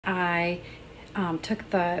I took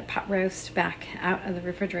the pot roast back out of the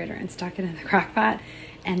refrigerator and stuck it in the crock pot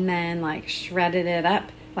and then like shredded it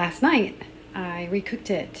up. Last night I recooked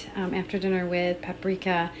it after dinner with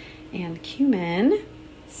paprika and cumin.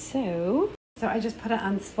 So I just put it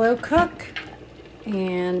on slow cook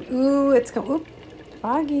and it's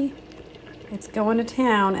foggy. It's going to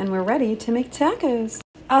town and we're ready to make tacos.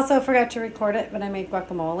 Also forgot to record it, but I made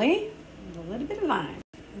guacamole with a little bit of lime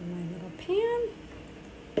in my little pan.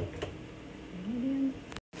 Medium.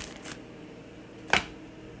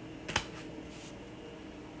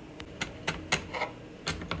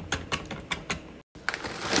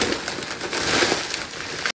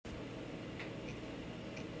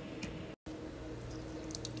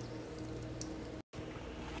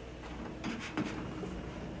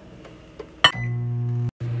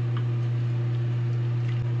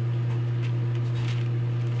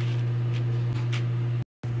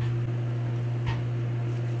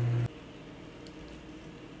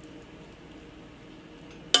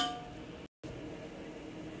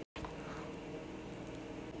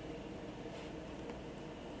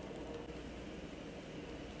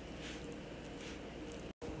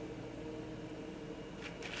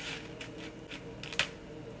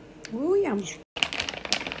 Ooh, yum.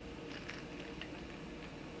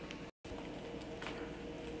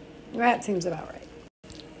 That seems about right.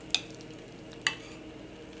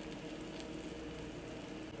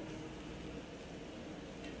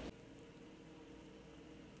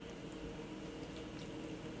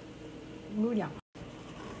 Ooh, yum.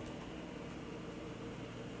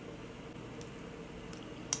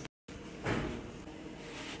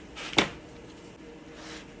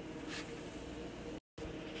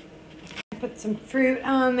 Put some fruit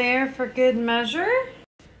on there for good measure.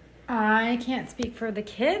 I can't speak for the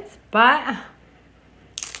kids, but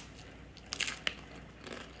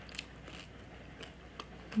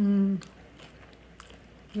it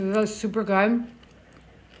was super good.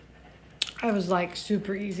 It was like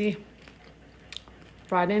super easy.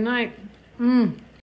 Friday night.